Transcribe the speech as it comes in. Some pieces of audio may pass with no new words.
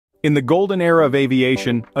In the golden era of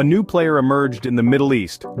aviation, a new player emerged in the Middle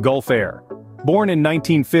East, Gulf Air. Born in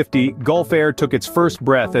 1950, Gulf Air took its first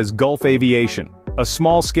breath as Gulf Aviation, a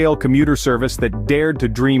small-scale commuter service that dared to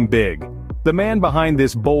dream big. The man behind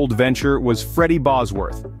this bold venture was Freddie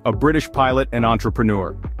Bosworth, a British pilot and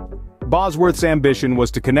entrepreneur. Bosworth's ambition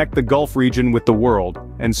was to connect the Gulf region with the world,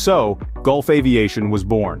 and so, Gulf Aviation was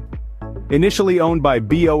born. Initially owned by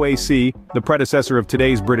BOAC, the predecessor of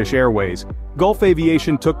today's British Airways, Gulf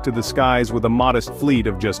Aviation took to the skies with a modest fleet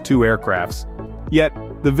of just 2 aircrafts. Yet,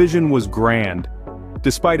 the vision was grand.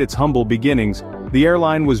 Despite its humble beginnings, the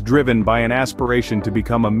airline was driven by an aspiration to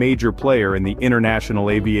become a major player in the international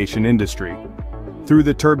aviation industry. Through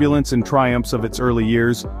the turbulence and triumphs of its early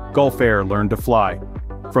years, Gulf Air learned to fly.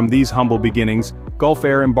 From these humble beginnings, Gulf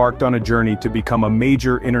Air embarked on a journey to become a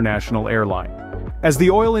major international airline. As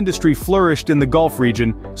the oil industry flourished in the Gulf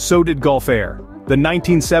region, so did Gulf Air. The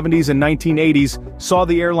 1970s and 1980s saw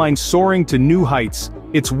the airline soaring to new heights,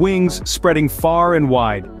 its wings spreading far and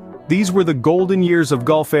wide. These were the golden years of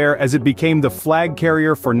Gulf Air as it became the flag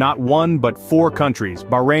carrier for not 1 but 4 countries: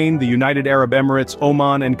 Bahrain, the United Arab Emirates,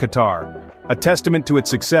 Oman and Qatar. A testament to its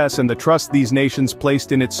success and the trust these nations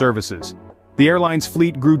placed in its services. The airline's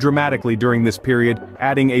fleet grew dramatically during this period,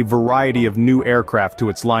 adding a variety of new aircraft to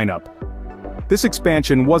its lineup. This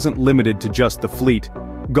expansion wasn't limited to just the fleet.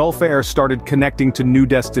 Gulf Air started connecting to new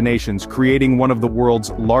destinations, creating one of the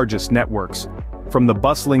world's largest networks. From the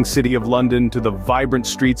bustling city of London to the vibrant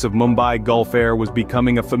streets of Mumbai, Gulf Air was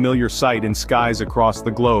becoming a familiar sight in skies across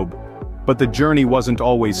the globe. But the journey wasn't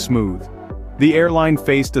always smooth. The airline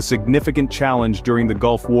faced a significant challenge during the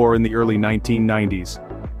Gulf War in the early 1990s.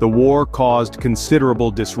 The war caused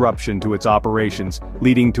considerable disruption to its operations,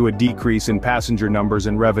 leading to a decrease in passenger numbers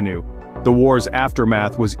and revenue. The war's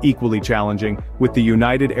aftermath was equally challenging, with the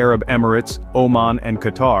United Arab Emirates, Oman and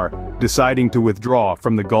Qatar deciding to withdraw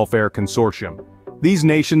from the Gulf Air consortium. These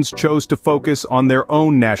nations chose to focus on their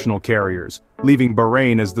own national carriers, leaving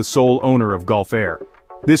Bahrain as the sole owner of Gulf Air.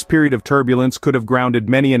 This period of turbulence could have grounded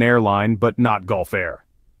many an airline, but not Gulf Air.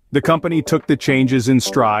 The company took the changes in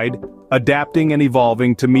stride, adapting and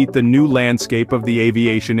evolving to meet the new landscape of the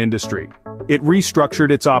aviation industry. It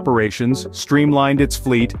restructured its operations, streamlined its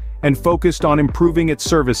fleet, and focused on improving its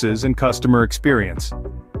services and customer experience.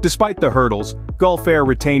 Despite the hurdles, Gulf Air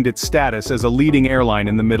retained its status as a leading airline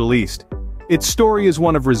in the Middle East. Its story is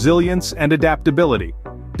one of resilience and adaptability,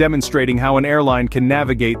 demonstrating how an airline can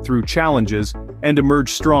navigate through challenges and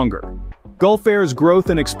emerge stronger. Gulf Air's growth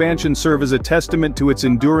and expansion serve as a testament to its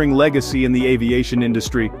enduring legacy in the aviation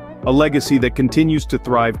industry, a legacy that continues to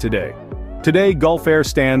thrive today. Today, Gulf Air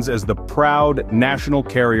stands as the proud national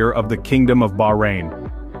carrier of the Kingdom of Bahrain.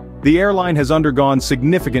 The airline has undergone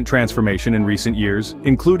significant transformation in recent years,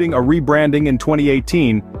 including a rebranding in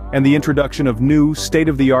 2018 and the introduction of new,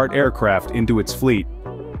 state-of-the-art aircraft into its fleet.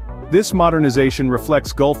 This modernization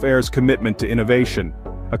reflects Gulf Air's commitment to innovation,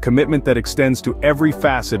 a commitment that extends to every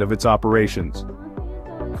facet of its operations.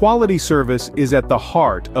 Quality service is at the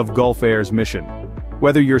heart of Gulf Air's mission.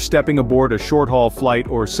 Whether you're stepping aboard a short-haul flight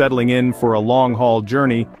or settling in for a long-haul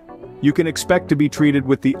journey, you can expect to be treated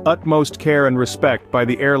with the utmost care and respect by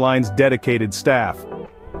the airline's dedicated staff.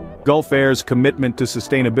 Gulf Air's commitment to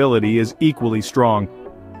sustainability is equally strong.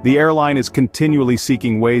 The airline is continually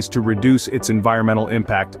seeking ways to reduce its environmental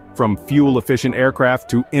impact, from fuel-efficient aircraft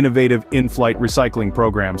to innovative in-flight recycling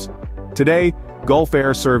programs. Today, Gulf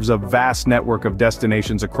Air serves a vast network of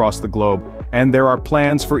destinations across the globe, and there are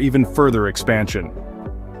plans for even further expansion.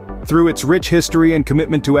 Through its rich history and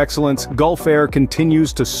commitment to excellence, Gulf Air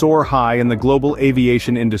continues to soar high in the global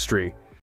aviation industry.